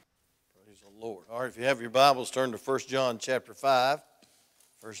Praise the Lord. All right, if you have your Bibles, turn to 1 John chapter 5.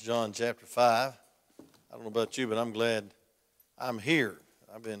 1 John chapter 5. I don't know about you, but I'm glad I'm here.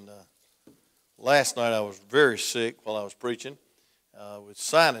 Last night I was very sick while I was preaching with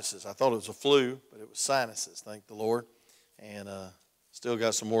sinuses. I thought it was a flu, but it was sinuses, thank the Lord. And still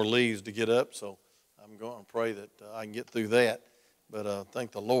got some more leaves to get up, so I'm going to pray that I can get through that. But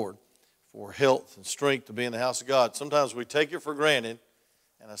thank the Lord for health and strength to be in the house of God. Sometimes we take it for granted.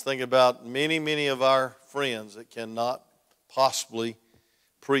 And I was thinking about many of our friends that cannot possibly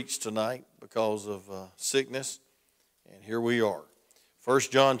preach tonight because of sickness. And here we are. 1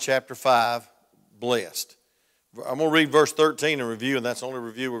 John chapter 5, blessed. I'm going to read verse 13 in review, and that's the only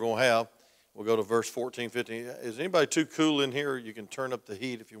review we're going to have. We'll go to verse 14, 15. Is anybody too cool in here? You can turn up the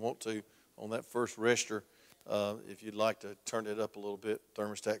heat if you want to on that first register. If you'd like to turn it up a little bit,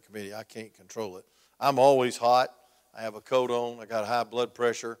 thermostat committee, I can't control it. I'm always hot. I have a coat on. I got high blood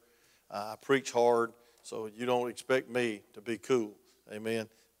pressure. I preach hard, so you don't expect me to be cool. Amen.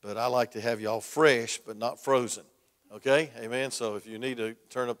 But I like to have y'all fresh but not frozen. Okay? Amen. So if you need to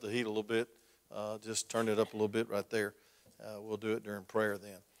turn up the heat a little bit, just turn it up a little bit right there. We'll do it during prayer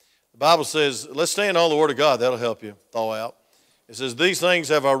then. The Bible says, let's stand on the Word of God. That'll help you thaw out. It says, these things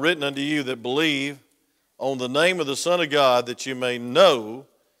have I written unto you that believe on the name of the Son of God, that you may know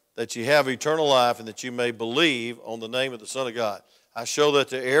that you have eternal life, and that you may believe on the name of the Son of God. I show that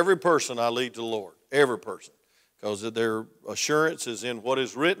to every person I lead to the Lord, every person, because their assurance is in what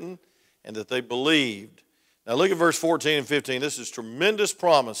is written and that they believed. Now look at verse 14 and 15. This is tremendous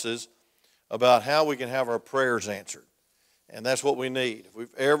promises about how we can have our prayers answered. And that's what we need. If we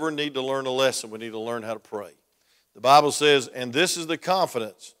ever need to learn a lesson, we need to learn how to pray. The Bible says, and this is the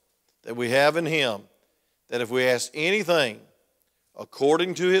confidence that we have in Him, that if we ask anything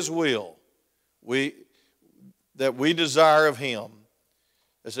according to His will, that we desire of Him.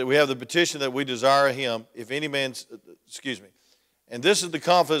 I said we have the petition that we desire of Him. If any man, and this is the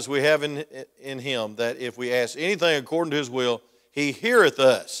confidence we have in Him, that if we ask anything according to His will, He heareth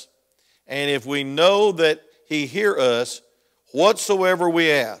us. And if we know that He hear us, whatsoever we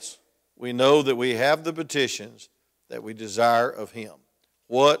ask, we know that we have the petitions that we desire of Him.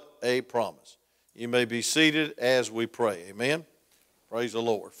 What a promise. You may be seated as we pray. Amen. Praise the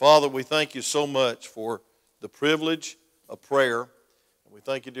Lord. Father, we thank you so much for the privilege of prayer. And we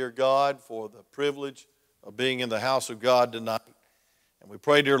thank you, dear God, for the privilege of being in the house of God tonight. And we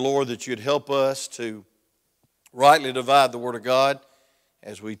pray, dear Lord, that you'd help us to rightly divide the Word of God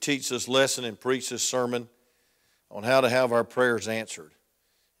as we teach this lesson and preach this sermon on how to have our prayers answered.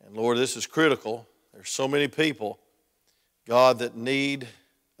 And Lord, this is critical. There's so many people, God, that need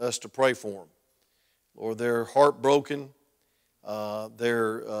us to pray for them. Lord, they're heartbroken.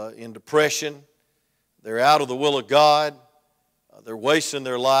 They're in depression. They're out of the will of God. They're wasting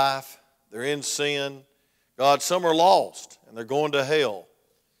their life. They're in sin. God, some are lost and they're going to hell.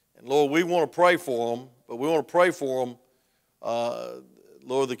 And Lord, we want to pray for them, but we want to pray for them,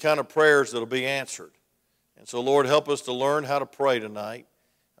 Lord, the kind of prayers that will be answered. And so, Lord, help us to learn how to pray tonight.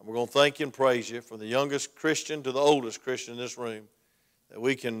 And we're going to thank you and praise you from the youngest Christian to the oldest Christian in this room, that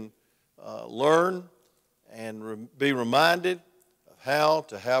we can learn and be reminded of how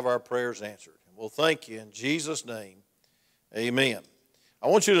to have our prayers answered. And we'll thank you in Jesus' name. Amen. I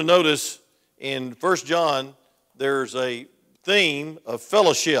want you to notice in 1 John, there's a theme of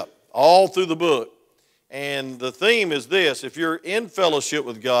fellowship all through the book. And the theme is this: if you're in fellowship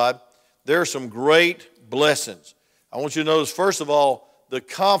with God, there are some great blessings. I want you to notice, first of all, the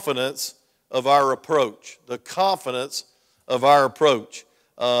confidence of our approach. The confidence of our approach.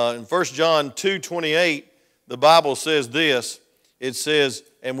 In 1 John 2:28, the Bible says this. It says,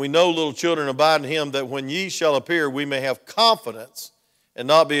 and we know, little children, abide in Him, that when ye shall appear, we may have confidence and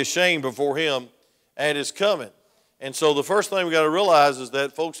not be ashamed before Him at His coming. And so the first thing we got to realize is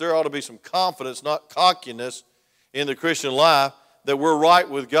that, folks, there ought to be some confidence, not cockiness, in the Christian life, that we're right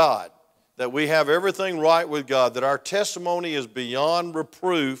with God, that we have everything right with God, that our testimony is beyond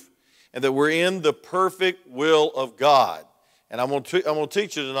reproof, and that we're in the perfect will of God. And I'm going to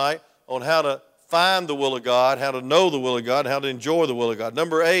teach you tonight on how to find the will of God, how to know the will of God, how to enjoy the will of God.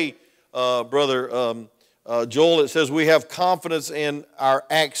 Number A, Brother Joel, it says we have confidence in our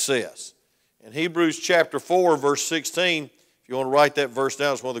access. In Hebrews chapter 4, verse 16, if you want to write that verse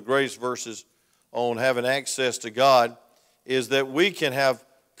down, it's one of the greatest verses on having access to God, is that we can have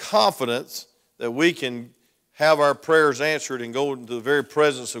confidence that we can have our prayers answered and go into the very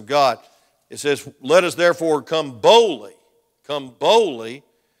presence of God. It says, let us therefore come boldly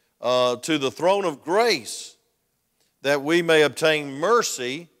to the throne of grace, that we may obtain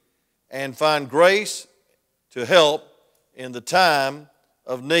mercy and find grace to help in the time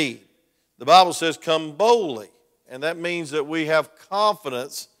of need. The Bible says come boldly. And that means that we have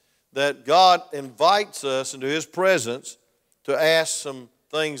confidence that God invites us into his presence to ask some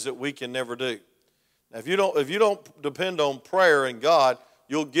things that we can never do. Now, if you don't depend on prayer and God,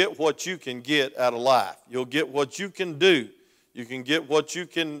 you'll get what you can get out of life. You'll get what you can do. You can get what you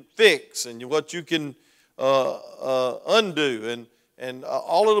can fix and what you can undo. And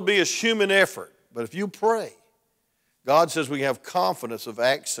all it'll be is human effort. But if you pray, God says we have confidence of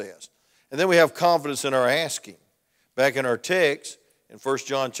access. And then we have confidence in our asking. Back in our text, in 1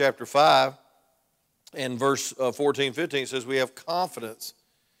 John chapter 5, and verse 14, 15, it says we have confidence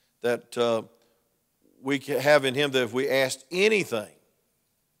that we can have in him that if we ask anything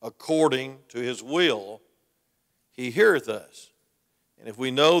according to his will, he heareth us. And if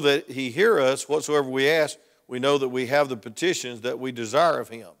we know that he heareth us, whatsoever we ask, we know that we have the petitions that we desire of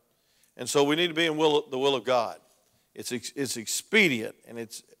him. And so we need to be in the will of God. It's expedient and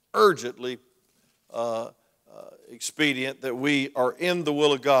it's urgently expedient that we are in the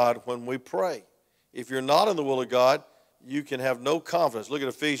will of God when we pray. If you're not in the will of God, you can have no confidence. Look at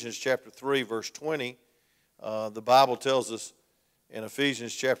Ephesians chapter 3, verse 20. The Bible tells us in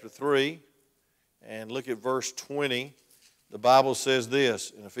Ephesians chapter 3, and look at verse 20. The Bible says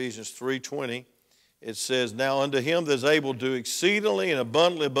this in Ephesians 3:20. It says, now unto him that is able to do exceedingly and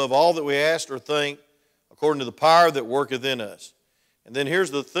abundantly above all that we ask or think, according to the power that worketh in us. And then here's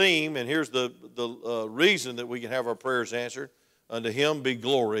the theme, and here's the reason that we can have our prayers answered. Unto him be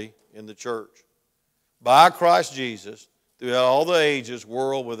glory in the church, by Christ Jesus, throughout all the ages,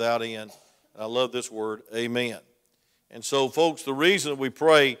 world without end. And I love this word, amen. And so, folks, the reason that we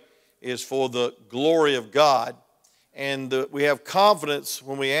pray is for the glory of God. And we have confidence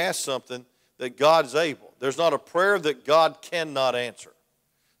when we ask something that God's able. There's not a prayer that God cannot answer.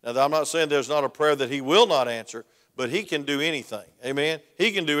 Now, I'm not saying there's not a prayer that he will not answer, but he can do anything. Amen?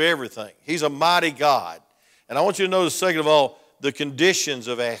 He can do everything. He's a mighty God. And I want you to notice, second of all, the conditions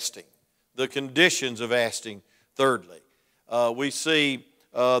of asking. The conditions of asking, thirdly. We see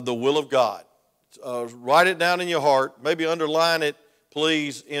the will of God. Write it down in your heart. Maybe underline it,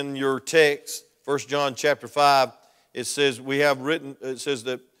 please, in your text. 1 John chapter 5, it says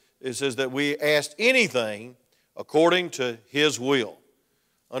that we ask anything according to his will.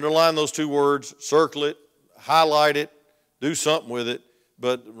 Underline those two words, circle it, highlight it, do something with it,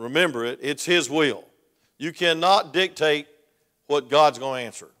 but remember it, it's his will. You cannot dictate what God's going to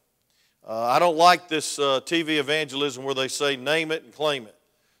answer. I don't like this TV evangelism where they say name it and claim it.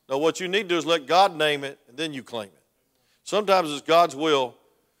 No, what you need to do is let God name it and then you claim it. Sometimes it's God's will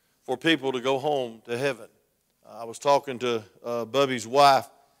for people to go home to heaven. I was talking to Bubby's wife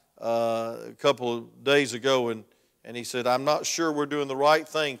a couple of days ago, and he said, I'm not sure we're doing the right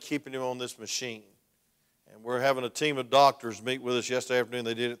thing keeping him on this machine. And we're having a team of doctors meet with us yesterday afternoon.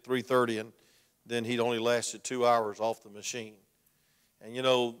 They did it at 3:30, and then he'd only lasted 2 hours off the machine. And, you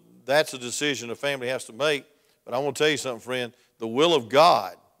know, that's a decision a family has to make. But I want to tell you something, friend. The will of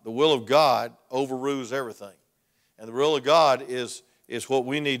God overrules everything. And the will of God is what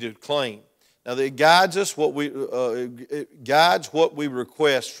we need to claim. Now, it guides us it guides what we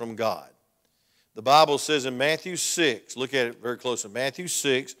request from God. The Bible says in Matthew 6, look at it very closely, Matthew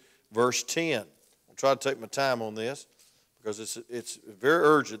 6, verse 10. I'll try to take my time on this because it's very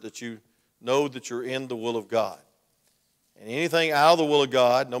urgent that you know that you're in the will of God. And anything out of the will of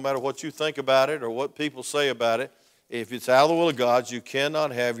God, no matter what you think about it or what people say about it, if it's out of the will of God, you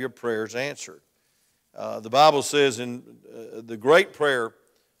cannot have your prayers answered. The Bible says in the great prayer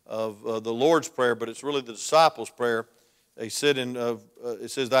of the Lord's Prayer, but it's really the disciples' prayer, they said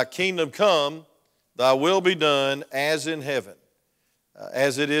it says, thy kingdom come, thy will be done as in heaven,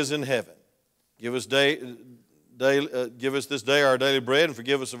 as it is in heaven. Give us this day our daily bread, and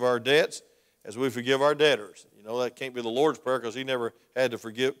forgive us of our debts as we forgive our debtors. You know, that can't be the Lord's Prayer because he never had to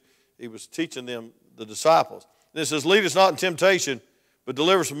forgive. He was teaching them, the disciples. And it says, lead us not in temptation, but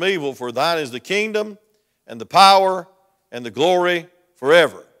deliver us from evil, for thine is the kingdom and the power and the glory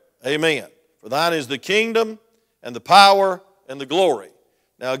forever. Amen. For thine is the kingdom and the power and the glory.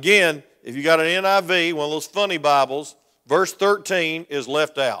 Now again, if you got an NIV, one of those funny Bibles, verse 13 is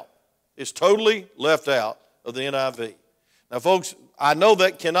left out. It's totally left out of the NIV. Now folks, I know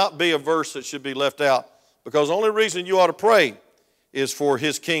that cannot be a verse that should be left out because the only reason you ought to pray is for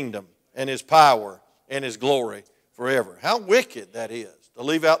his kingdom and his power and his glory forever. How wicked that is to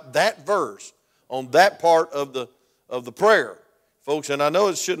leave out that verse on that part of the prayer. Folks, and I know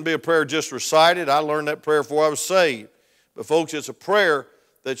it shouldn't be a prayer just recited. I learned that prayer before I was saved. But folks, it's a prayer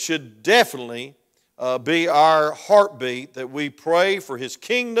that should definitely be our heartbeat, that we pray for his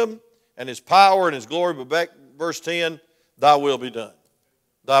kingdom and his power and his glory. But back verse 10, thy will be done.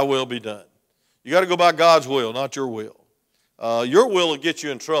 Thy will be done. You got to go by God's will, not your will. Your will get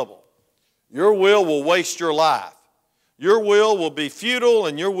you in trouble. Your will waste your life. Your will be futile,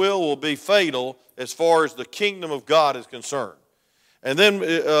 and your will be fatal as far as the kingdom of God is concerned. And then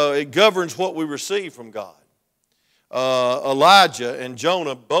it governs what we receive from God. Elijah and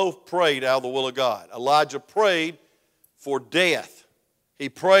Jonah both prayed out of the will of God. Elijah prayed for death. He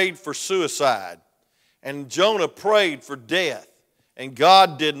prayed for suicide. And Jonah prayed for death. And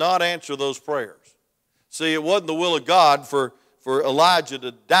God did not answer those prayers. See, it wasn't the will of God for Elijah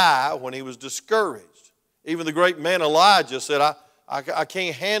to die when he was discouraged. Even the great man Elijah said, I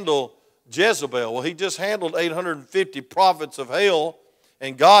can't handle Jezebel. Well, he just handled 850 prophets of hell,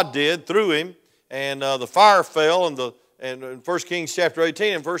 and God did through him. And the fire fell, and in 1 Kings chapter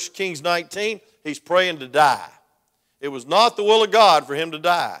 18 and 1 Kings 19, he's praying to die. It was not the will of God for him to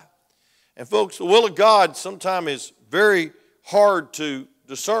die. And folks, the will of God sometimes is very hard to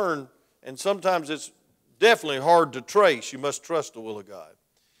discern, and sometimes it's definitely hard to trace. You must trust the will of God.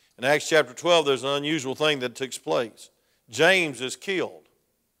 In Acts chapter 12, there's an unusual thing that takes place. James is killed,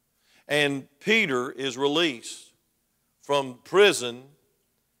 and Peter is released from prison,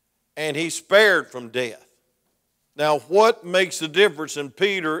 and he's spared from death. Now, what makes the difference in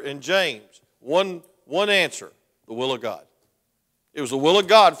Peter and James? One answer, the will of God. It was the will of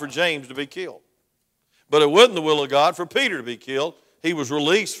God for James to be killed. But it wasn't the will of God for Peter to be killed. He was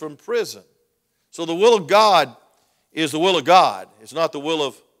released from prison. So the will of God is the will of God. It's not the will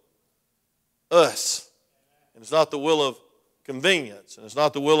of us. And it's not the will of convenience. And it's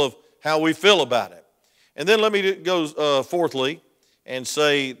not the will of how we feel about it. And then let me go fourthly and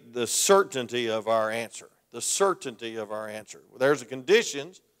say the certainty of our answer. The certainty of our answer. There's the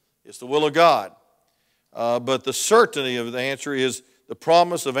conditions. It's the will of God. But the certainty of the answer is the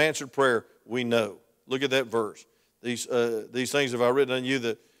promise of answered prayer we know. Look at that verse. These things have I written unto you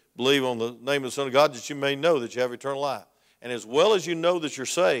that believe on the name of the Son of God, that you may know that you have eternal life. And as well as you know that you're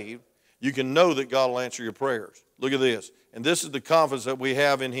saved, you can know that God will answer your prayers. Look at this. And this is the confidence that we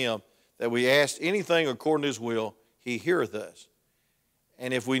have in him, that we ask anything according to his will, he heareth us.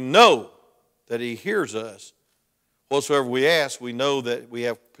 And if we know that he hears us, whatsoever we ask, we know that we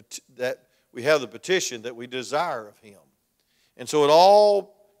have the petition that we desire of him. And so it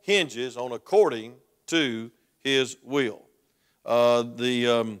all hinges on according to his will.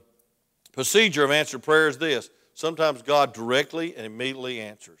 The procedure of answered prayer is this. Sometimes God directly and immediately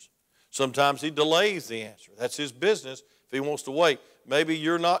answers. Sometimes he delays the answer. That's his business if he wants to wait. Maybe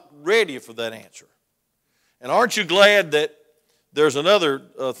you're not ready for that answer. And aren't you glad that there's another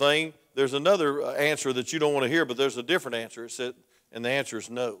thing, there's another answer that you don't want to hear, but there's a different answer. It said, and the answer is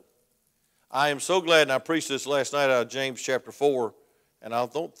no. I am so glad, and I preached this last night out of James chapter 4, and I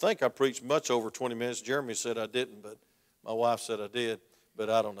don't think I preached much over 20 minutes. Jeremy said I didn't, but my wife said I did, but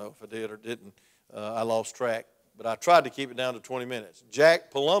I don't know if I did or didn't. I lost track, but I tried to keep it down to 20 minutes.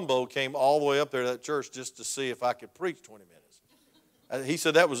 Jack Palumbo came all the way up there to that church just to see if I could preach 20 minutes. He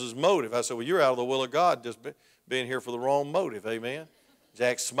said that was his motive. I said, well, you're out of the will of God just being here for the wrong motive, amen?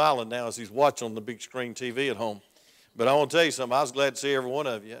 Jack's smiling now as he's watching on the big screen TV at home. But I want to tell you something. I was glad to see every one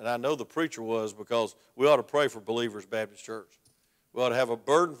of you, and I know the preacher was, because we ought to pray for Believers Baptist Church. We ought to have a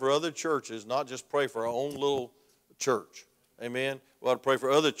burden for other churches, not just pray for our own little church. Amen? We ought to pray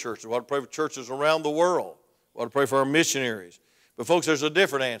for other churches. We ought to pray for churches around the world. We ought to pray for our missionaries. But folks, there's a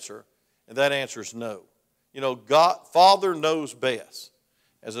different answer, and that answer is no. You know, God, Father knows best.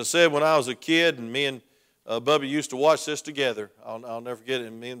 As I said, when I was a kid, and me and Bubby used to watch this together, I'll never forget it.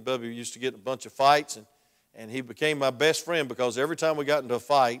 And me and Bubby used to get in a bunch of fights, and he became my best friend, because every time we got into a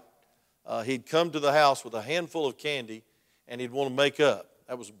fight, he'd come to the house with a handful of candy, and he'd want to make up.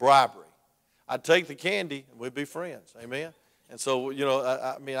 That was bribery. I'd take the candy, and we'd be friends. Amen? And so, you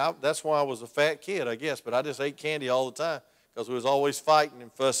know, that's why I was a fat kid, I guess. But I just ate candy all the time, because we was always fighting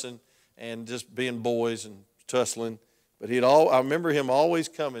and fussing and just being boys and tussling. But I remember him always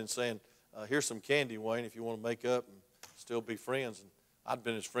coming and saying, here's some candy, Wayne, if you want to make up and still be friends. And I'd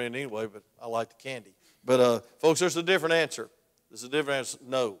been his friend anyway, but I like the candy. But, folks, there's a different answer. There's a different answer,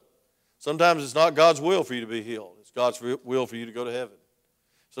 no. Sometimes it's not God's will for you to be healed. It's God's will for you to go to heaven.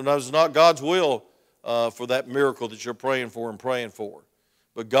 Sometimes it's not God's will for that miracle that you're praying for.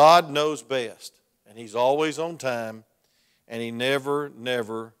 But God knows best, and he's always on time, and he never,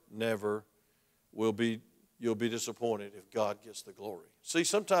 never, never you'll be disappointed if God gets the glory. See,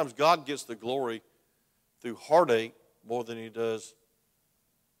 sometimes God gets the glory through heartache more than he does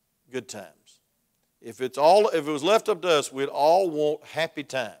good times. If it was left up to us, we'd all want happy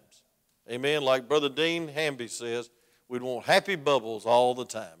times. Amen. Like Brother Dean Hamby says, we'd want happy bubbles all the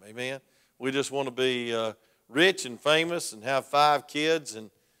time. Amen. We just want to be rich and famous and have 5 kids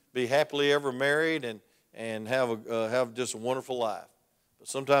and be happily ever married and have just a wonderful life. But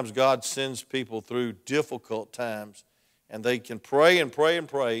sometimes God sends people through difficult times, and they can pray and pray and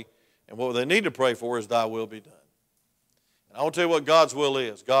pray, and what they need to pray for is thy will be done. And I want to tell you what God's will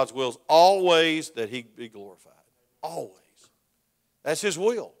is. God's will is always that he be glorified. Always. That's his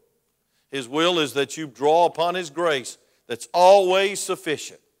will. His will is that you draw upon his grace that's always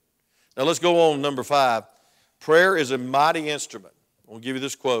sufficient. Now let's go on, number 5. Prayer is a mighty instrument. I'll give you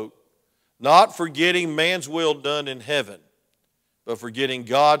this quote. Not for getting man's will done in heaven, but for getting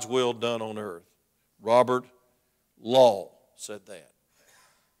God's will done on earth. Robert Law said that.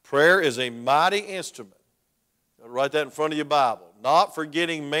 Prayer is a mighty instrument. Write that in front of your Bible. Not for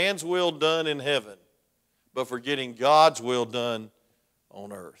getting man's will done in heaven, but for getting God's will done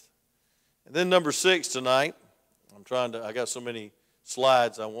on earth. And then number 6 tonight, I got so many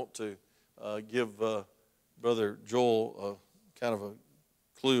slides I want to give Brother Joel kind of a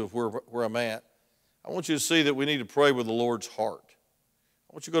clue of where I'm at. I want you to see that we need to pray with the Lord's heart.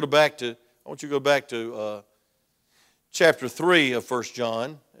 I want you to go back to chapter 3 of 1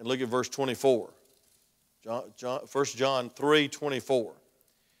 John and look at verse 24. 1 John 3:24.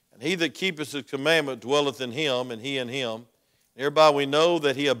 And he that keepeth his commandment dwelleth in him, and he in him. Hereby we know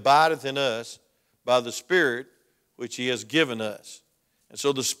that he abideth in us by the Spirit which he has given us. And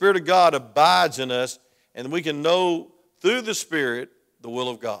so the Spirit of God abides in us, and we can know through the Spirit the will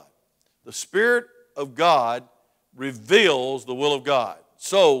of God. The Spirit of God reveals the will of God.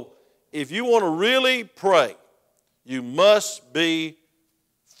 So if you want to really pray, you must be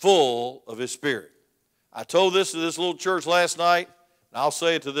full of his Spirit. I told this to this little church last night, and I'll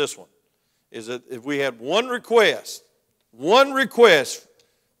say it to this one, is that if we had one request,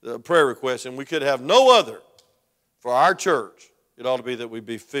 the prayer request, and we could have no other for our church, it ought to be that we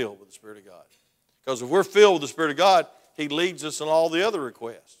be filled with the Spirit of God. Because if we're filled with the Spirit of God, he leads us in all the other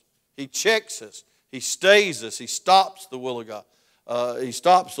requests. He checks us. He stays us. He stops the will of God. He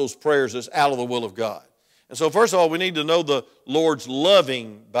stops those prayers that's out of the will of God. And so first of all, we need to know the Lord's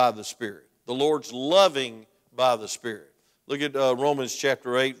loving by the Spirit. The Lord's loving by the Spirit. Look at Romans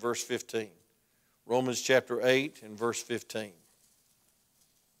chapter 8, verse 15. Romans chapter 8 and verse 15.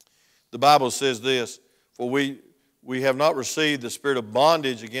 The Bible says this, for we have not received the spirit of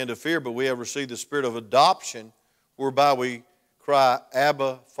bondage again to fear, but we have received the spirit of adoption, whereby we cry,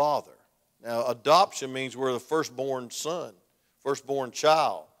 Abba, Father. Now, adoption means we're the firstborn son, firstborn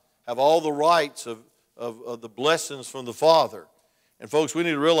child, have all the rights of the blessings from the Father. And folks, we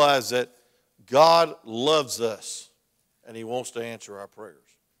need to realize that God loves us, and he wants to answer our prayers.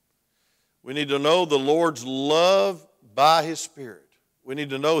 We need to know the Lord's love by his Spirit. We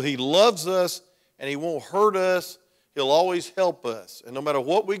need to know he loves us, and he won't hurt us. He'll always help us. And no matter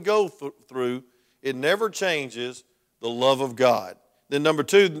what we go through, it never changes the love of God. Then number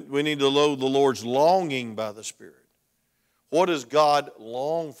 2, we need to know the Lord's longing by the Spirit. What does God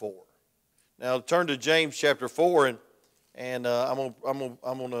long for? Now turn to James chapter 4, and I'm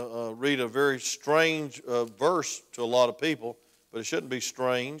going to read a very strange verse to a lot of people, but it shouldn't be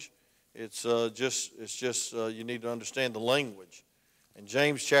strange. It's just you need to understand the language. In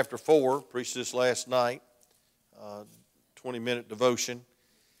James chapter 4, preached this last night, 20-minute devotion.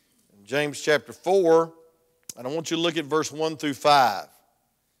 In James chapter 4, and I want you to look at verse 1 through 5.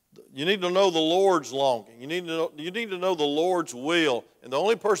 You need to know the Lord's longing. You need to know the Lord's will. And the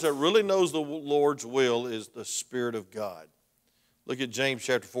only person that really knows the Lord's will is the Spirit of God. Look at James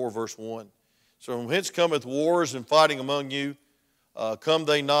chapter 4, verse 1. So from hence cometh wars and fighting among you. Come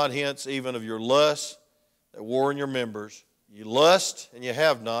they not hence even of your lusts that war in your members. You lust and you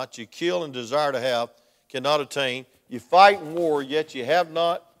have not. You kill and desire to have, cannot attain. You fight and war, yet you have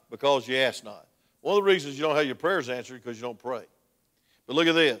not because you ask not. One of the reasons you don't have your prayers answered is because you don't pray. But look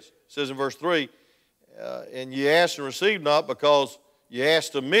at this. It says in verse 3, and ye ask and receive not because you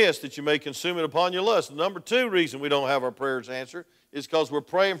ask amiss that you may consume it upon your lust. The number 2 reason we don't have our prayers answered is because we're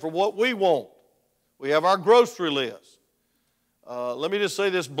praying for what we want. We have our grocery list. Let me just say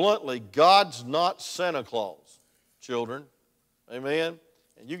this bluntly. God's not Santa Claus, children. Amen?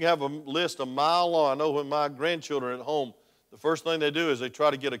 And you can have a list a mile long. I know when my grandchildren are at home, the first thing they do is they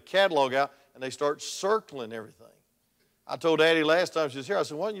try to get a catalog out and they start circling everything. I told Addie last time she was here, I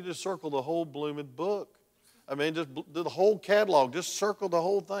said, why don't you just circle the whole blooming book? I mean, just do the whole catalog. Just circle the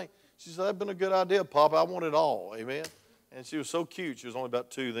whole thing. She said, that'd been a good idea, Papa. I want it all. Amen? And she was so cute. She was only about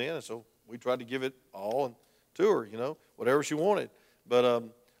 2 then, and so we tried to give it all to her, whatever she wanted. But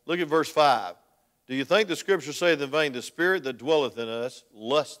look at verse 5. Do you think the Scripture saith in vain, the Spirit that dwelleth in us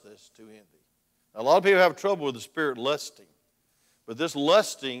lusteth to envy? Now, a lot of people have trouble with the Spirit lusting. But this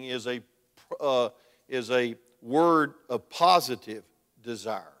lusting is a word of positive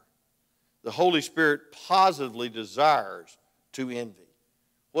desire. the Holy Spirit positively desires to envy.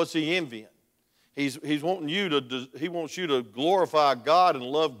 What's he envying? He wants you to glorify God and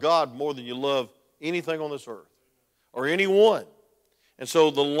love God more than you love anything on this earth or anyone. And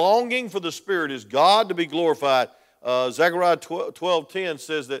so the longing for the Spirit is God to be glorified. Zechariah 12:10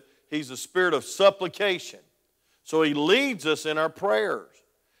 says that he's the spirit of supplication. So he leads us in our prayers.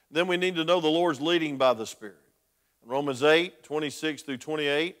 Then we need to know the Lord's leading by the Spirit. In Romans 8:26 through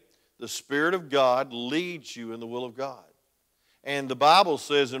 28, the Spirit of God leads you in the will of God. And the Bible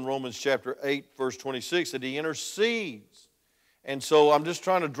says in Romans chapter 8, verse 26, that he intercedes. And so I'm just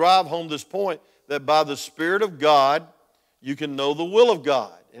trying to drive home this point that by the Spirit of God, you can know the will of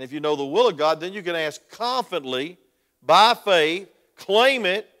God. And if you know the will of God, then you can ask confidently, by faith, claim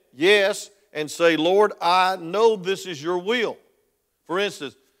it, yes, and say, Lord, I know this is your will. For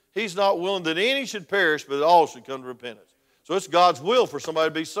instance, he's not willing that any should perish, but all should come to repentance. So it's God's will for somebody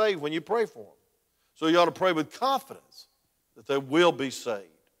to be saved when you pray for them. So you ought to pray with confidence that they will be saved.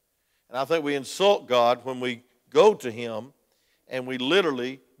 And I think we insult God when we go to him and we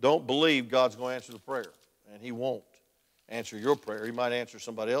literally don't believe God's going to answer the prayer. And he won't answer your prayer. He might answer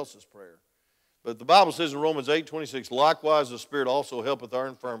somebody else's prayer. But the Bible says in Romans 8:26, likewise the Spirit also helpeth our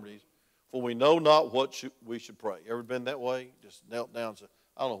infirmities, for we know not what we should pray. Ever been that way? Just knelt down and said,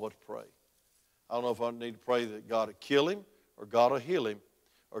 I don't know what to pray. I don't know if I need to pray that God will kill him or God will heal him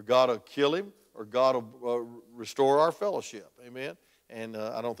or God will kill him or God will restore our fellowship. Amen? And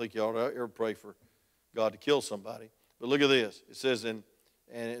I don't think you ought to ever pray for God to kill somebody. But look at this. It says, and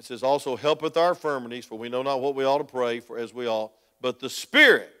it says, also helpeth our infirmities, for we know not what we ought to pray for as we ought. But the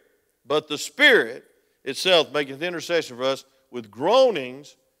Spirit itself maketh intercession for us with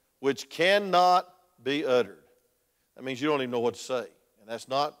groanings which cannot be uttered. That means you don't even know what to say. And that's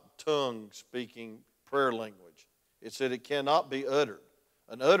not tongue-speaking prayer language. It said it cannot be uttered.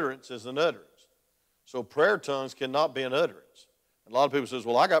 An utterance is an utterance. So prayer tongues cannot be an utterance. And a lot of people say,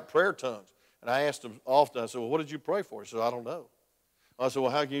 well, I got prayer tongues. And I asked them often, I said, well, what did you pray for? He said, I don't know. I said,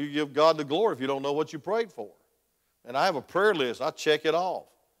 well, how can you give God the glory if you don't know what you prayed for? And I have a prayer list. I check it off.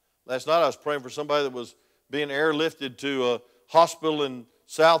 Last night I was praying for somebody that was being airlifted to a hospital in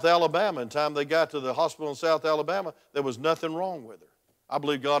South Alabama. And time they got to the hospital in South Alabama, there was nothing wrong with her. I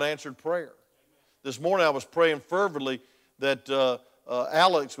believe God answered prayer. This morning I was praying fervently that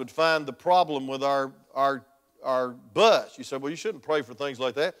Alex would find the problem with our bus. You said, well, you shouldn't pray for things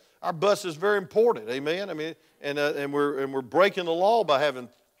like that. Our bus is very important, amen? I mean, and we're breaking the law by having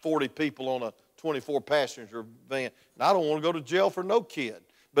 40 people on a 24-passenger van. And I don't want to go to jail for no kid.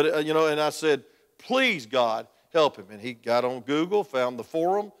 But, and I said, please, God, help him. And he got on Google, found the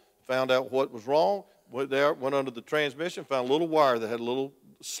forum, found out what was wrong, went there, went under the transmission, found a little wire that had a little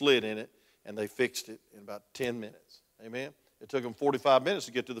slit in it, and they fixed it in about 10 minutes, amen? It took them 45 minutes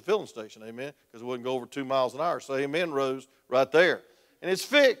to get to the filling station, amen, because it wouldn't go over 2 miles an hour. So amen, Rose, right there. And it's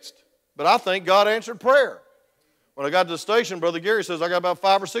fixed. But I think God answered prayer. When I got to the station, Brother Gary says, I got about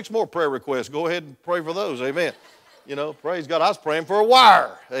 5 or 6 more prayer requests. Go ahead and pray for those, amen. Praise God. I was praying for a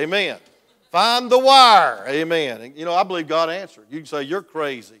wire, amen. Find the wire, amen. And, I believe God answered. You can say, you're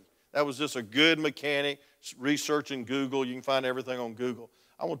crazy. That was just a good mechanic researching Google. You can find everything on Google.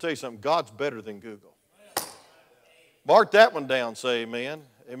 I want to tell you something. God's better than Google. Mark that one down, say amen.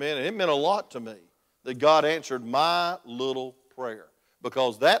 Amen. And it meant a lot to me that God answered my little prayer,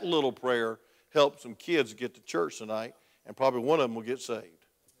 because that little prayer helped some kids get to church tonight, and probably one of them will get saved.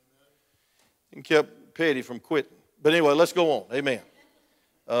 And kept Petty from quitting. But anyway, let's go on. Amen.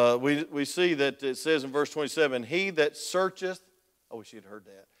 We see that it says in verse 27, he that searcheth, I wish you'd heard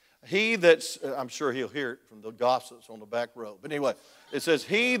that. I'm sure he'll hear it from the gossips on the back row. But anyway, it says,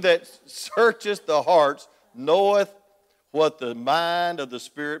 he that searcheth the hearts knoweth what the mind of the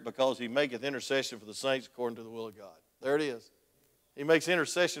Spirit, because he maketh intercession for the saints according to the will of God. There it is. He makes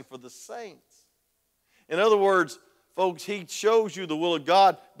intercession for the saints. In other words, folks, he shows you the will of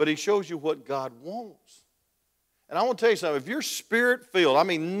God, but he shows you what God wants. And I want to tell you something. If you're Spirit-filled,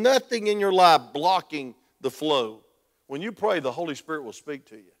 nothing in your life blocking the flow, when you pray, the Holy Spirit will speak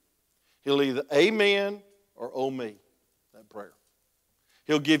to you. He'll either amen or oh me, that prayer.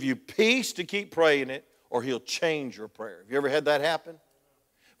 He'll give you peace to keep praying it, or he'll change your prayer. Have you ever had that happen?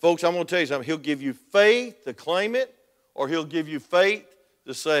 Folks, I'm going to tell you something. He'll give you faith to claim it, or he'll give you faith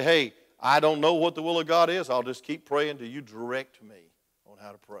to say, hey, I don't know what the will of God is. I'll just keep praying till you direct me on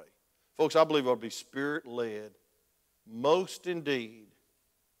how to pray. Folks, I believe I'll be Spirit-led most indeed,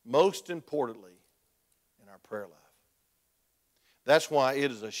 most importantly, in our prayer life. That's why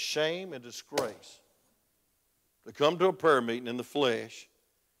it is a shame and disgrace to come to a prayer meeting in the flesh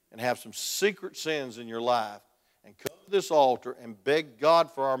and have some secret sins in your life and come to this altar and beg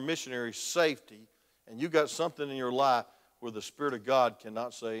God for our missionary's safety, and you got something in your life where the Spirit of God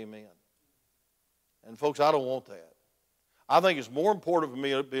cannot say amen. And folks, I don't want that. I think it's more important for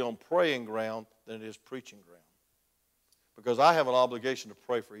me to be on praying ground than it is preaching ground. Because I have an obligation to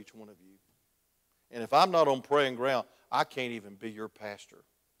pray for each one of you. And if I'm not on praying ground, I can't even be your pastor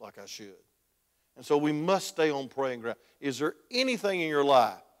like I should. And so we must stay on praying ground. Is there anything in your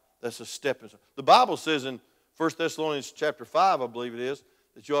life that's a stepping stone? The Bible says in 1 Thessalonians chapter 5, I believe it is,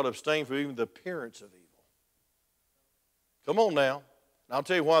 that you ought to abstain from even the appearance of evil. Come on now. And I'll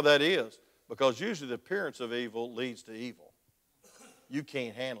tell you why that is. Because usually the appearance of evil leads to evil. You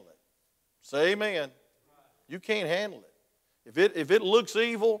can't handle it. Say amen. You can't handle it. If it looks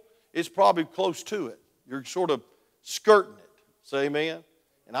evil, it's probably close to it. You're sort of skirting it. Say amen.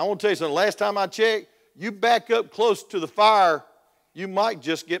 And I want to tell you something. Last time I checked, you back up close to the fire, you might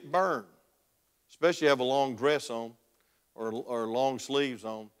just get burned. Especially if you have a long dress on or long sleeves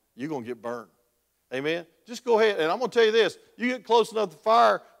on, you're going to get burned. Amen? Just go ahead. And I'm going to tell you this. You get close enough to the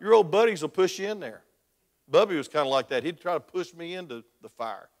fire, your old buddies will push you in there. Bubby was kind of like that. He'd try to push me into the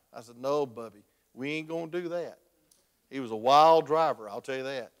fire. I said, no, Bubby, we ain't going to do that. He was a wild driver, I'll tell you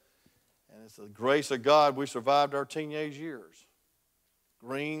that. And it's the grace of God we survived our teenage years.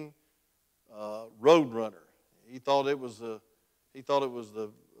 Green road runner. He thought it was the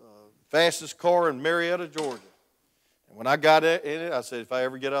fastest car in Marietta, Georgia. And when I got in it, I said, if I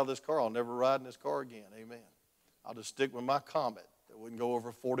ever get out of this car, I'll never ride in this car again. Amen. I'll just stick with my Comet that wouldn't go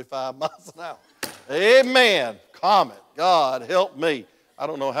over 45 miles an hour. Amen. Comet. God help me. I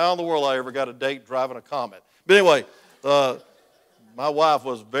don't know how in the world I ever got a date driving a Comet. But anyway, my wife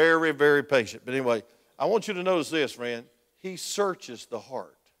was very, very patient. But anyway, I want you to notice this, friend. He searches the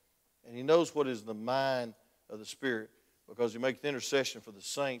heart. And he knows what is the mind of the Spirit because he makes the intercession for the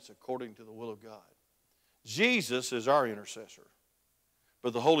saints according to the will of God. Jesus is our intercessor.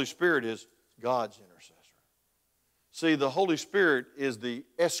 But the Holy Spirit is God's intercessor. See, the Holy Spirit is the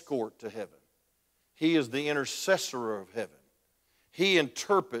escort to heaven. He is the intercessor of heaven. He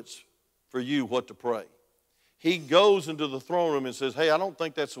interprets for you what to pray. He goes into the throne room and says, hey, I don't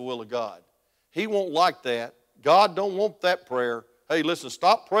think that's the will of God. He won't like that. God don't want that prayer. Hey, listen,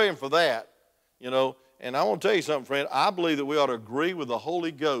 stop praying for that. You know, and I want to tell you something, friend. I believe that we ought to agree with the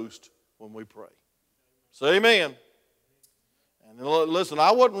Holy Ghost when we pray. Say amen. And listen,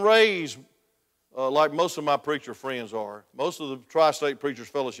 I wasn't raised like most of my preacher friends are. Most of the Tri-State Preachers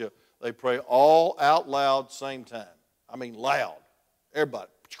Fellowship, they pray all out loud same time. I mean loud. Everybody,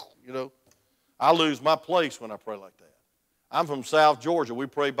 you know. I lose my place when I pray like that. I'm from South Georgia. We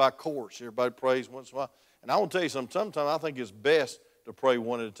pray by course. Everybody prays once in a while. And I want to tell you something. Sometimes I think it's best to pray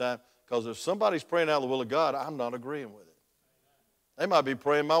one at a time because if somebody's praying out of the will of God, I'm not agreeing with it. They might be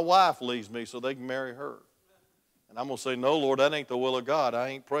praying my wife leaves me so they can marry her. And I'm going to say, no, Lord, that ain't the will of God. I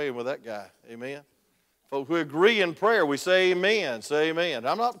ain't praying with that guy. Amen. Folks, we agree in prayer. We say amen. Say amen.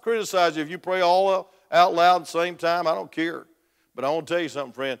 I'm not criticizing you if you pray all out loud at the same time. I don't care. But I want to tell you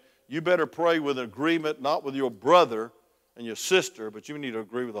something, friend. You better pray with an agreement, not with your brother and your sister, but you need to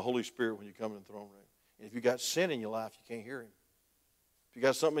agree with the Holy Spirit when you come in the throne room. And if you got sin in your life, you can't hear Him. If you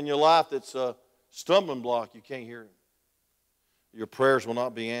got something in your life that's a stumbling block, you can't hear Him. Your prayers will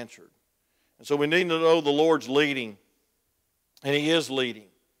not be answered. And so we need to know the Lord's leading, and He is leading.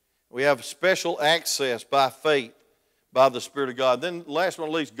 We have special access by faith, by the Spirit of God. Then last but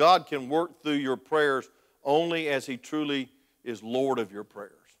not least, God can work through your prayers only as He truly is Lord of your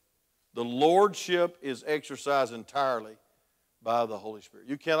prayers. The lordship is exercised entirely by the Holy Spirit.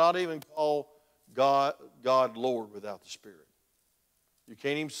 You cannot even call God Lord without the Spirit. You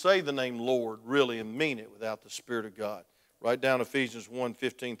can't even say the name Lord really and mean it without the Spirit of God. Write down Ephesians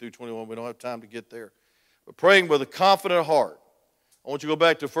 1:15 through 21. We don't have time to get there. But praying with a confident heart. I want you to go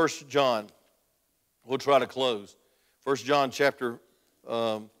back to 1 John. We'll try to close. 1 John chapter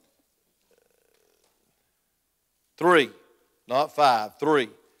 3, not 5, 3.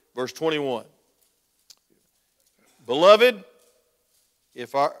 Verse 21. Beloved,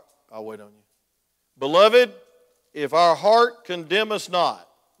 I'll wait on you. Beloved, if our heart condemn us not.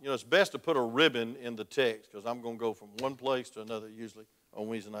 You know, it's best to put a ribbon in the text because I'm going to go from one place to another usually on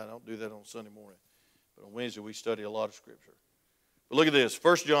Wednesday night. I don't do that on Sunday morning. But on Wednesday we study a lot of Scripture. But look at this.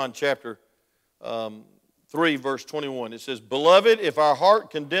 1 John chapter 3, verse 21. It says, Beloved, if our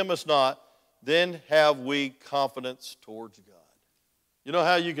heart condemn us not, then have we confidence towards God. You know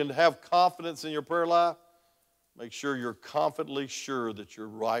how you can have confidence in your prayer life? Make sure you're confidently sure that you're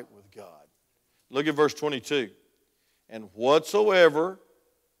right with God. Look at verse 22. And whatsoever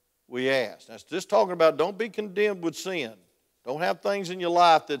we ask. Now, it's just talking about don't be condemned with sin. Don't have things in your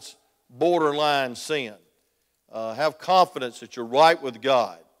life that's borderline sin. have confidence that you're right with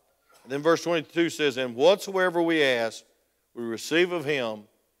God. And then verse 22 says, and whatsoever we ask, we receive of him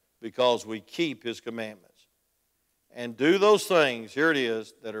because we keep his commandments. And do those things, here it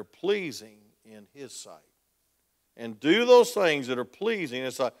is, that are pleasing in his sight. And do those things that are pleasing in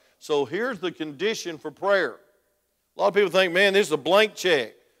his sight. So here's the condition for prayer. A lot of people think, man, this is a blank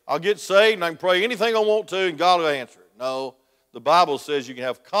check. I'll get saved and I can pray anything I want to and God will answer it. No, the Bible says you can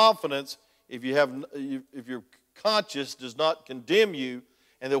have confidence if your conscience does not condemn you,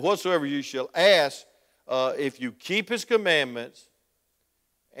 and that whatsoever you shall ask, if you keep his commandments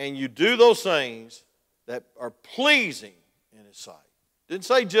and you do those things that are pleasing in his sight. Didn't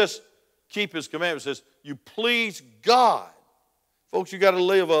say just keep his commandments. It says you please God. Folks, you got to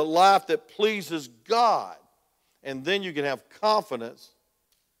live a life that pleases God. And then you can have confidence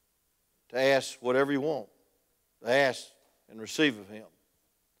to ask whatever you want. To ask and receive of him.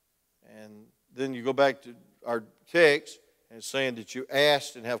 And then you go back to our text, and it's saying that you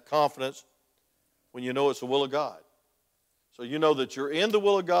ask and have confidence when you know it's the will of God. So you know that you're in the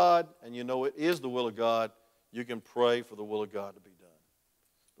will of God, and you know it is the will of God. You can pray for the will of God to be done.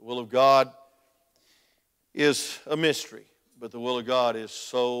 The will of God is a mystery, but the will of God is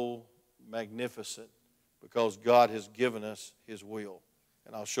so magnificent because God has given us his will.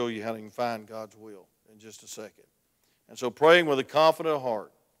 And I'll show you how you can find God's will in just a second. And so praying with a confident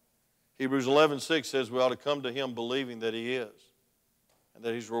heart. Hebrews 11:6 says we ought to come to him believing that he is, and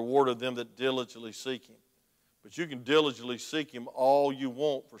that he's rewarded them that diligently seek him. But you can diligently seek him all you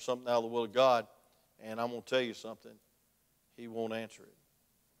want for something out of the will of God, and I'm going to tell you something, he won't answer it.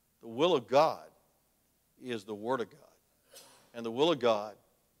 The will of God is the Word of God, and the will of God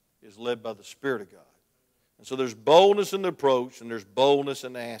is led by the Spirit of God. And so there's boldness in the approach, and there's boldness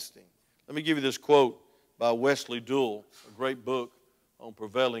in asking. Let me give you this quote by Wesley Duell, a great book on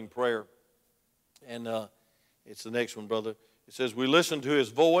prevailing prayer. And it's the next one, brother. It says, we listen to his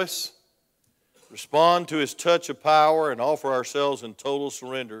voice, respond to his touch of power, and offer ourselves in total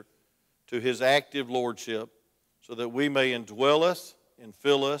surrender to his active lordship so that we may indwell us,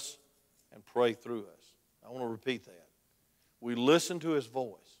 infill us, and pray through us. I want to repeat that. We listen to his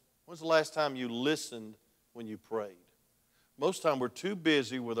voice. When's the last time you listened when you prayed? Most of the time we're too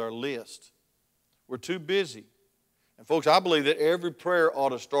busy with our list. We're too busy. And folks, I believe that every prayer ought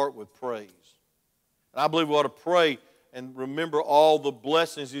to start with praise. And I believe we ought to pray and remember all the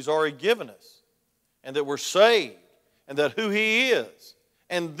blessings he's already given us. And that we're saved. And that who he is.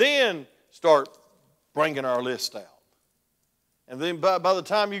 And then start bringing our list out. And then by the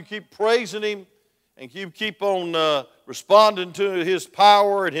time you keep praising him and you keep on responding to his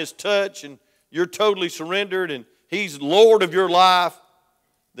power and his touch and you're totally surrendered and he's Lord of your life,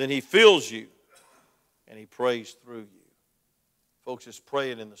 then he fills you and he prays through you. Folks, it's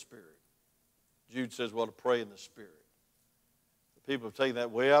praying in the Spirit. Jude says, well, to pray in the Spirit. People have taken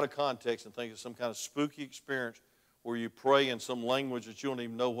that way out of context and think it's some kind of spooky experience where you pray in some language that you don't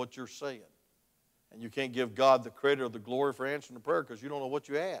even know what you're saying. And you can't give God the credit or the glory for answering the prayer because you don't know what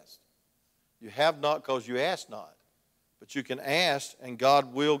you asked. You have not because you asked not. But you can ask and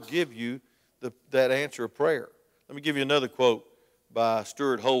God will give you that answer of prayer. Let me give you another quote by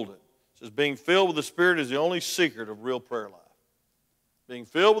Stuart Holden. It says, being filled with the Spirit is the only secret of real prayer life. Being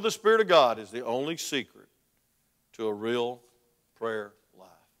filled with the Spirit of God is the only secret to a real prayer life.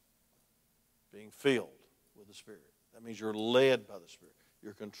 Being filled with the Spirit. That means you're led by the Spirit.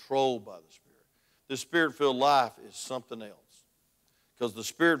 You're controlled by the Spirit. This Spirit-filled life is something else. Because the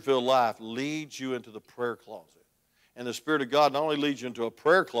Spirit-filled life leads you into the prayer closet. And the Spirit of God not only leads you into a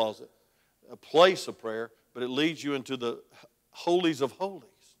prayer closet, a place of prayer, but it leads you into the holies of holies.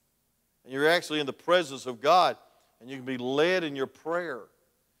 And you're actually in the presence of God, and you can be led in your prayer.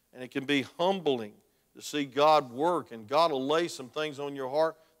 And it can be humbling to see God work, and God will lay some things on your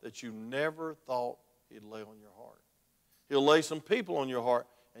heart that you never thought he'd lay on your heart. He'll lay some people on your heart,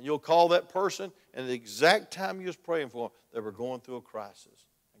 and you'll call that person, and at the exact time you was praying for them, they were going through a crisis,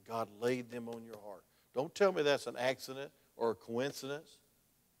 and God laid them on your heart. Don't tell me that's an accident or a coincidence.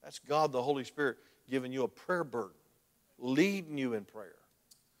 That's God, the Holy Spirit, giving you a prayer burden, leading you in prayer.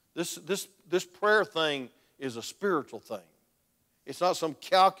 This prayer thing is a spiritual thing. It's not some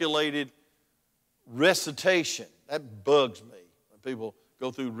calculated recitation. That bugs me when people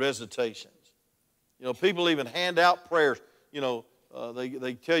go through recitations. You know, people even hand out prayers. You know,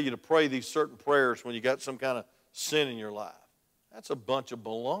 they tell you to pray these certain prayers when you got some kind of sin in your life. That's a bunch of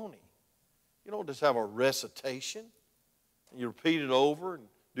baloney. You don't just have a recitation and you repeat it over and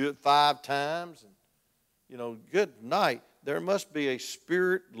do it 5 times. And, you know, good night. There must be a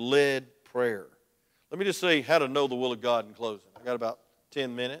Spirit-led prayer. Let me just say how to know the will of God in closing. I got about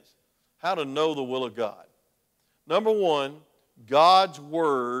 10 minutes. How to know the will of God. Number one, God's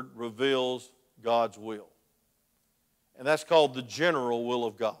Word reveals God's will. And that's called the general will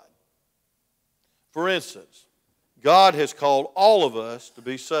of God. For instance, God has called all of us to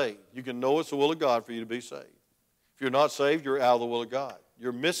be saved. You can know it's the will of God for you to be saved. If you're not saved, you're out of the will of God.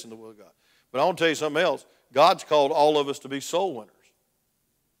 You're missing the will of God. But I want to tell you something else. God's called all of us to be soul winners.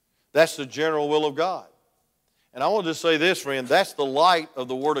 That's the general will of God. And I want to just say this, friend, that's the light of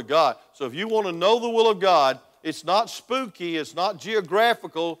the Word of God. So if you want to know the will of God, it's not spooky, it's not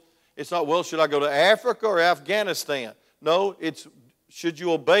geographical, it's not, well, should I go to Africa or Afghanistan? No, it's, should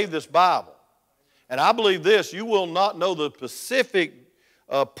you obey this Bible? And I believe this, you will not know the specific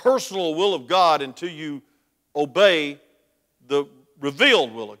personal will of God until you obey the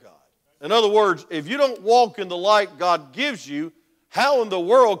revealed will of God. In other words, if you don't walk in the light God gives you, how in the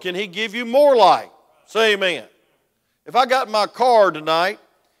world can He give you more light? Say amen. If I got in my car tonight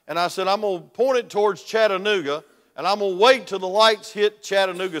and I said, I'm going to point it towards Chattanooga and I'm going to wait till the lights hit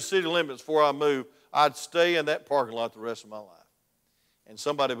Chattanooga city limits before I move, I'd stay in that parking lot the rest of my life. And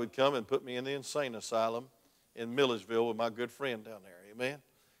somebody would come and put me in the insane asylum in Milledgeville with my good friend down there. Amen?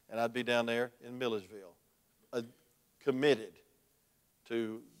 And I'd be down there in Milledgeville, committed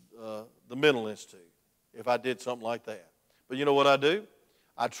to the mental institute if I did something like that. But you know what I do?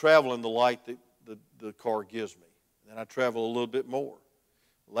 I travel in the light that the car gives me. And I travel a little bit more.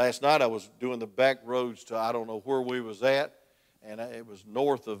 Last night I was doing the back roads to I don't know where we was at, and it was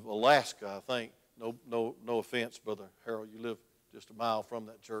north of Alaska, I think. No offense, Brother Harold, you live just a mile from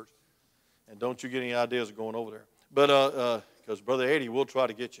that church. And don't you get any ideas of going over there. But, because Brother Eddie will try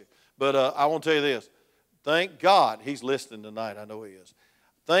to get you. But I want to tell you this. Thank God, he's listening tonight, I know he is.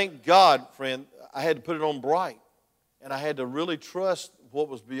 Thank God, friend, I had to put it on bright. And I had to really trust what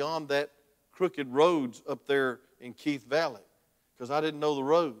was beyond that crooked roads up there in Keith Valley. Because I didn't know the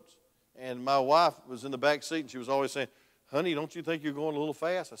roads. And my wife was in the back seat and she was always saying, honey, don't you think you're going a little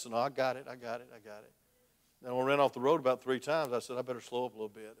fast? I said, no, I got it. Then I ran off the road about 3 times. I said, I better slow up a little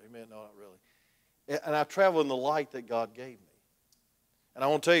bit. Amen. No, not really. And I travel in the light that God gave me. And I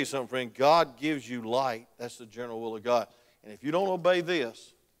want to tell you something, friend. God gives you light. That's the general will of God. And if you don't obey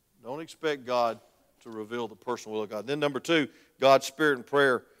this, don't expect God to reveal the personal will of God. Then number 2, God's Spirit and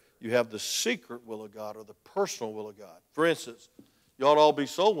prayer. You have the secret will of God or the personal will of God. For instance, you ought to all be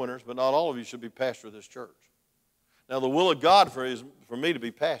soul winners, but not all of you should be pastor of this church. Now, the will of God is for me to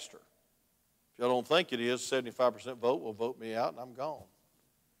be pastor. If y'all don't think it is, 75% vote will vote me out and I'm gone,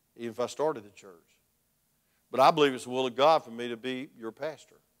 even if I started the church. But I believe it's the will of God for me to be your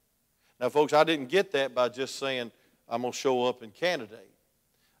pastor. Now, folks, I didn't get that by just saying I'm going to show up and candidate.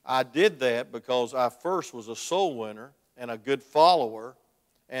 I did that because I first was a soul winner and a good follower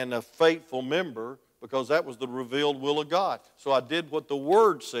and a faithful member because that was the revealed will of God. So I did what the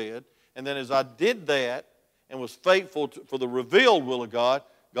Word said, and then as I did that and was faithful for the revealed will of God,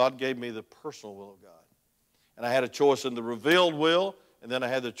 God gave me the personal will of God. And I had a choice in the revealed will, and then I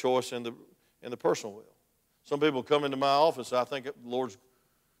had the choice in the personal will. Some people come into my office, I think the Lord's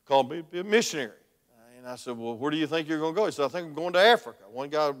called me to be a missionary. And I said, well, where do you think you're going to go? He said, I think I'm going to Africa. One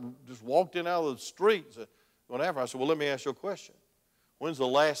guy just walked in out of the street and said, going to Africa. I said, well, let me ask you a question. When's the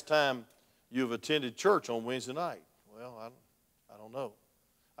last time you've attended church on Wednesday night? Well, I don't know.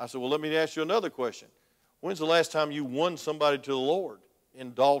 I said, well, let me ask you another question. When's the last time you won somebody to the Lord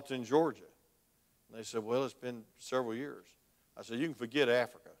in Dalton, Georgia? And they said, well, it's been several years. I said, you can forget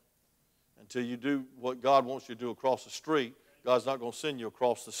Africa. Until you do what God wants you to do across the street, God's not going to send you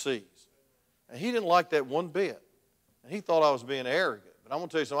across the seas. And he didn't like that one bit. And he thought I was being arrogant. But I'm going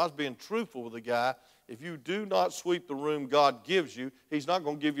to tell you something, I was being truthful with the guy. If you do not sweep the room God gives you, he's not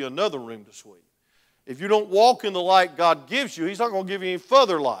going to give you another room to sweep. If you don't walk in the light God gives you, he's not going to give you any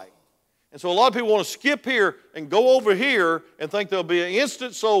further light. And so a lot of people want to skip here and go over here and think they'll be an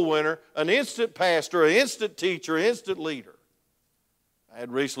instant soul winner, an instant pastor, an instant teacher, an instant leader. I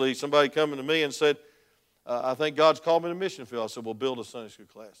had recently somebody coming to me and said, I think God's called me to mission field. I said, well, build a Sunday school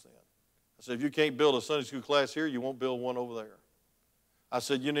class then. I said, if you can't build a Sunday school class here, you won't build one over there. I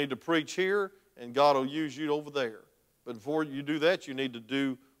said, you need to preach here, and God will use you over there. But before you do that, you need to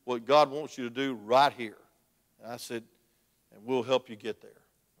do what God wants you to do right here. And I said, and we'll help you get there.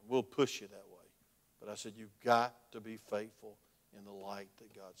 We'll push you that way. But I said, you've got to be faithful in the light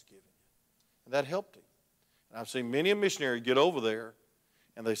that God's given you. And that helped him. And I've seen many a missionary get over there,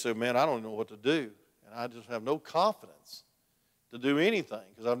 and they say, man, I don't know what to do. And I just have no confidence to do anything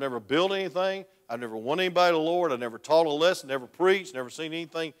because I've never built anything. I've never won anybody to the Lord. I've never taught a lesson, never preached, never seen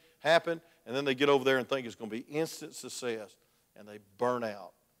anything happen. And then they get over there and think it's going to be instant success, and they burn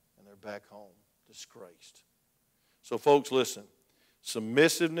out, and they're back home disgraced. So, folks, listen.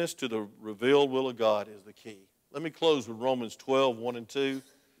 Submissiveness to the revealed will of God is the key. Let me close with Romans 12, 1 and 2.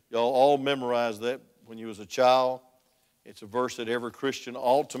 Y'all all memorized that when you was a child. It's a verse that every Christian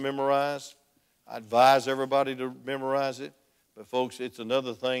ought to memorize. I advise everybody to memorize it. But folks, it's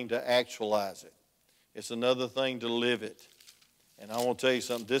another thing to actualize it. It's another thing to live it. And I want to tell you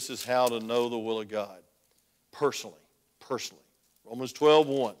something. This is how to know the will of God. Personally. Romans 12,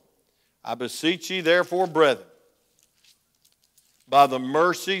 1. I beseech ye therefore, brethren, by the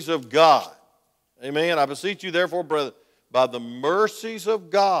mercies of God. Amen. I beseech you therefore, brethren, by the mercies of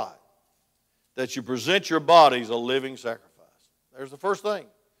God, that you present your bodies a living sacrifice. There's the first thing.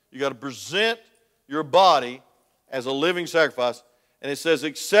 You got to present your body as a living sacrifice. And it says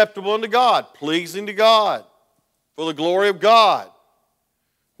acceptable unto God, pleasing to God, for the glory of God,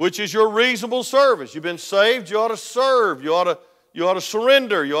 which is your reasonable service. You've been saved, you ought to serve, you ought to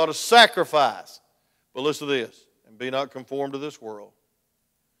surrender, you ought to sacrifice. But listen to this, and be not conformed to this world,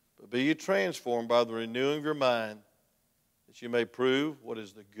 but be ye transformed by the renewing of your mind, that you may prove what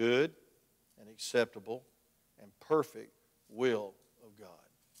is the good and acceptable and perfect will of God.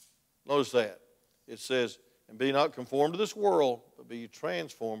 Notice that. It says, and be not conformed to this world, but be ye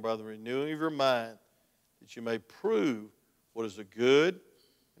transformed by the renewing of your mind, that you may prove what is the good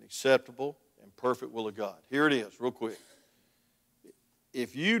and acceptable and perfect will of God. Here it is, real quick.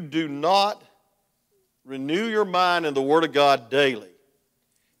 If you do not renew your mind in the Word of God daily,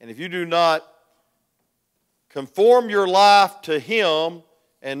 and if you do not conform your life to Him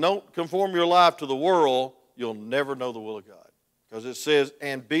and don't conform your life to the world, you'll never know the will of God. Because it says,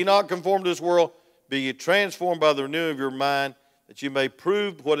 and be not conformed to this world, be ye transformed by the renewing of your mind, that you may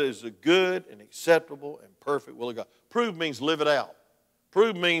prove what is the good and acceptable and perfect will of God. Prove means live it out.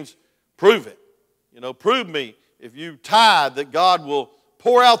 Prove means prove it. Prove me. If you tithe, that God will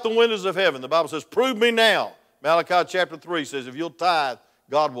pour out the windows of heaven. The Bible says, prove me now. Malachi chapter 3 says, if you'll tithe,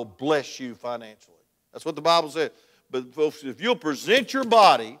 God will bless you financially. That's what the Bible says. But folks, if you'll present your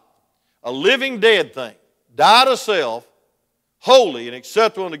body a living dead thing, die to self, holy and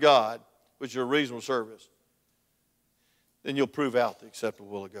acceptable unto God, which is a reasonable service, then you'll prove out the acceptable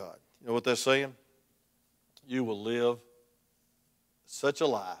will of God. You know what that's saying? You will live such a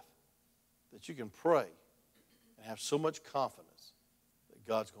life that you can pray and have so much confidence that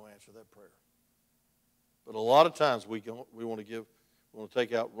God's going to answer that prayer. But a lot of times we want to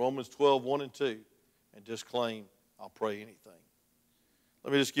take out Romans 12, 1 and 2 and just claim, I'll pray anything.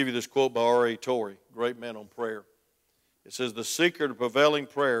 Let me just give you this quote by R.A. Torrey, great man on prayer. It says, the secret of prevailing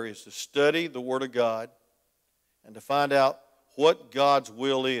prayer is to study the Word of God and to find out what God's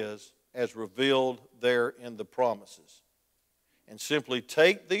will is as revealed there in the promises. And simply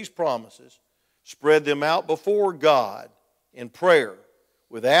take these promises, spread them out before God in prayer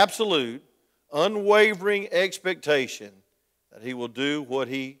with absolute, unwavering expectation that He will do what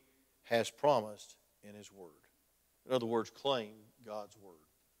He has promised in His Word. In other words, claim God's Word.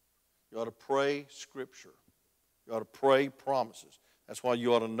 You ought to pray Scripture. You ought to pray promises. That's why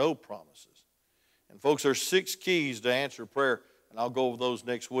you ought to know promises. And folks, there's 6 keys to answer prayer, and I'll go over those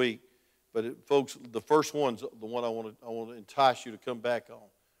next week. But folks, the first one's the one I want to entice you to come back on.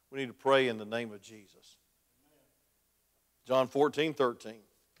 We need to pray in the name of Jesus. John 14:13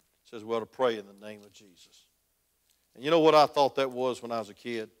 says we ought to pray in the name of Jesus. And you know what I thought that was when I was a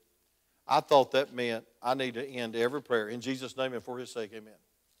kid? I thought that meant I need to end every prayer in Jesus' name and for His sake, amen.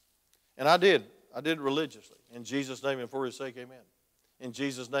 And I did. I did it religiously. In Jesus' name and for His sake, amen. In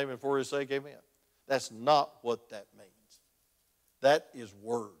Jesus' name and for His sake, amen. That's not what that means. That is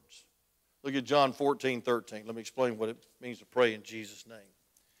words. Look at John 14:13. Let me explain what it means to pray in Jesus' name.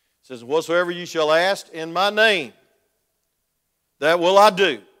 It says, whatsoever you shall ask in my name, that will I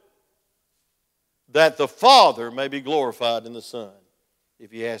do, that the Father may be glorified in the Son.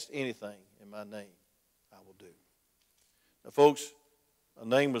 If you ask anything in my name, I will do. Now, folks, a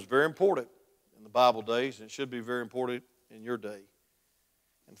name was very important in the Bible days, and it should be very important in your day.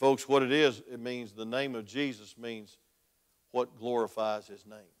 And folks, what it is, it means the name of Jesus means what glorifies His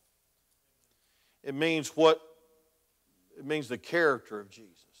name. It means the character of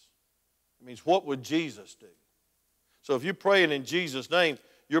Jesus. It means what would Jesus do? So if you're praying in Jesus' name,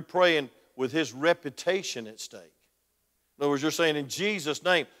 you're praying with His reputation at stake. In other words, you're saying in Jesus'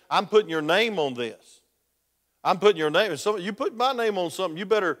 name, I'm putting your name on this. I'm putting your name. You put my name on something, you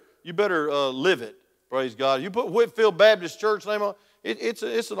better live it. Praise God. You put Whitfield Baptist Church name on it.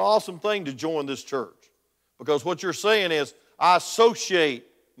 It's an awesome thing to join this church, because what you're saying is I associate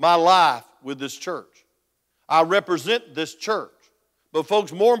my life with this church. I represent this church. But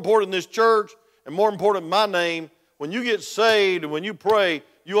folks, more important than this church and more important than my name, when you get saved and when you pray,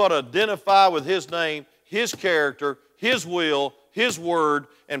 you ought to identify with His name, His character, His will, His Word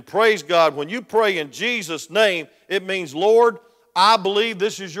and praise God. When you pray in Jesus' name, it means, Lord, I believe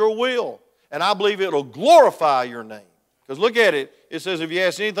this is your will, and I believe it will glorify your name. Because look at it. It says, if you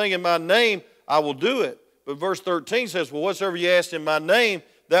ask anything in my name, I will do it. But verse 13 says, well, whatsoever you ask in my name,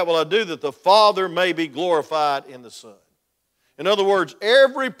 that will I do, that the Father may be glorified in the Son. In other words,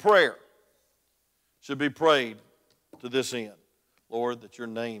 every prayer should be prayed to this end. Lord, that your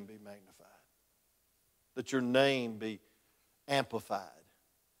name be magnified, that your name be amplified,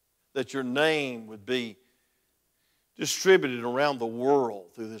 that your name would be distributed around the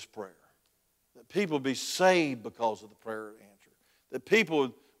world through this prayer, that people be saved because of the prayer answer, that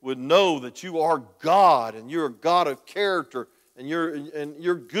people would know that you are God and you're a God of character and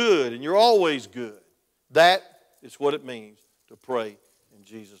you're good and you're always good. That is what it means to pray in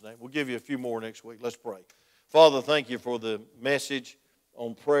Jesus' name. We'll give you a few more next week. Let's pray. Father, thank you for the message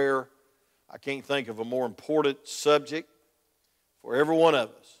on prayer. I can't think of a more important subject for every one of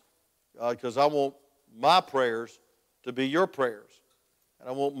us, God, because I want my prayers to be your prayers, and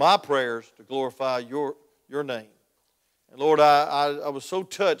I want my prayers to glorify your name. And Lord, I was so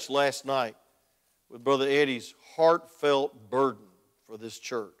touched last night with Brother Eddie's heartfelt burden for this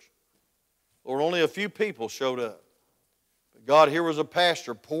church. Lord, only a few people showed up. But God, here was a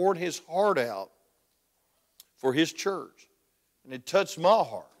pastor poured his heart out for his church. And it touched my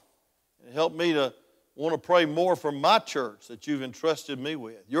heart. And it helped me to want to pray more for my church that you've entrusted me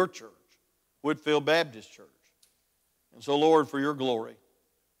with, your church, Whitfield Baptist Church. And so, Lord, for your glory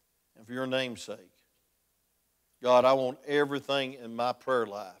and for your name's sake, God, I want everything in my prayer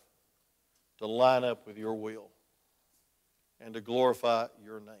life to line up with your will and to glorify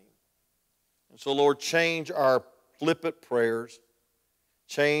your name. And so, Lord, change our flippant prayers,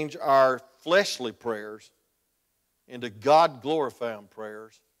 change our fleshly prayers into God-glorifying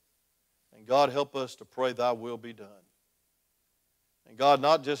prayers. And God, help us to pray thy will be done. And God,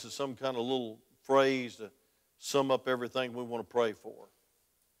 not just as some kind of little phrase to sum up everything we want to pray for,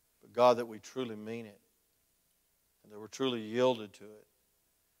 but God, that we truly mean it, and that we're truly yielded to it,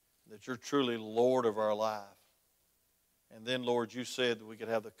 that you're truly Lord of our life. And then, Lord, you said that we could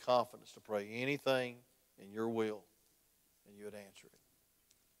have the confidence to pray anything in your will, and you would answer it.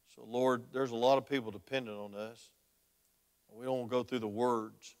 So, Lord, there's a lot of people dependent on us. We don't go through the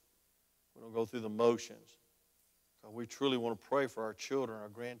words. We don't go through the motions. God, we truly want to pray for our children, our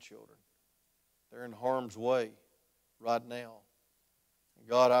grandchildren. They're in harm's way right now. And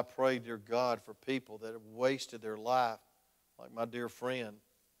God, I pray, dear God, for people that have wasted their life, like my dear friend,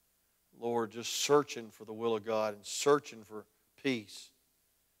 Lord, just searching for the will of God and searching for peace.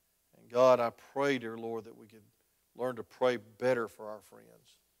 And God, I pray, dear Lord, that we could learn to pray better for our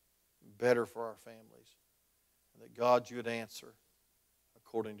friends, better for our families, and that, God, you would answer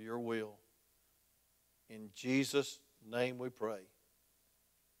according to your will. In Jesus' name we pray.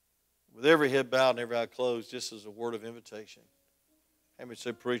 With every head bowed and every eye closed, just as a word of invitation, let me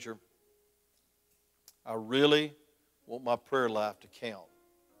say, preacher, I really want my prayer life to count,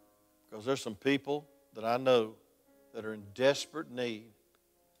 because there's some people that I know that are in desperate need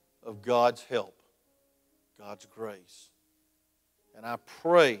of God's help, God's grace. And I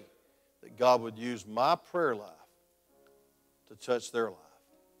pray that God would use my prayer life to touch their life.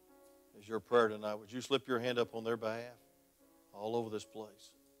 Is your prayer tonight? Would you slip your hand up on their behalf? All over this place.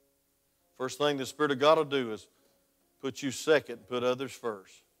 First thing the Spirit of God will do is put you second and put others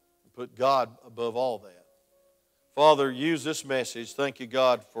first. And put God above all that. Father, use this message. Thank you,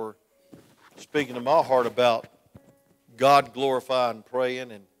 God, for speaking to my heart about God glorifying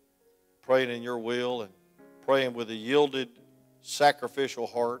praying and praying in your will and praying with a yielded, sacrificial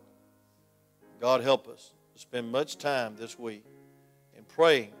heart. God, help us to spend much time this week in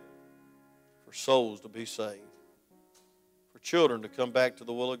praying for souls to be saved, for children to come back to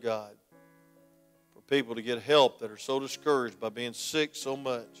the will of God, for people to get help that are so discouraged by being sick so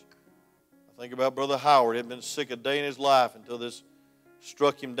much. I think about Brother Howard. He hadn't been sick a day in his life until this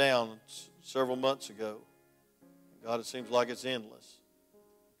struck him down several months ago. God, it seems like it's endless.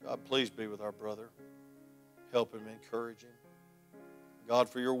 God, please be with our brother. Help him, encourage him. God,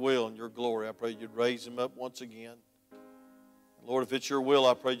 for your will and your glory, I pray you'd raise him up once again. Lord, if it's your will,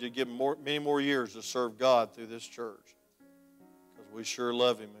 I pray you'd give him many more years to serve God through this church, because we sure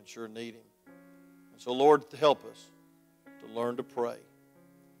love him and sure need him. And so, Lord, help us to learn to pray.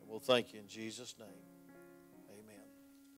 And we'll thank you in Jesus' name.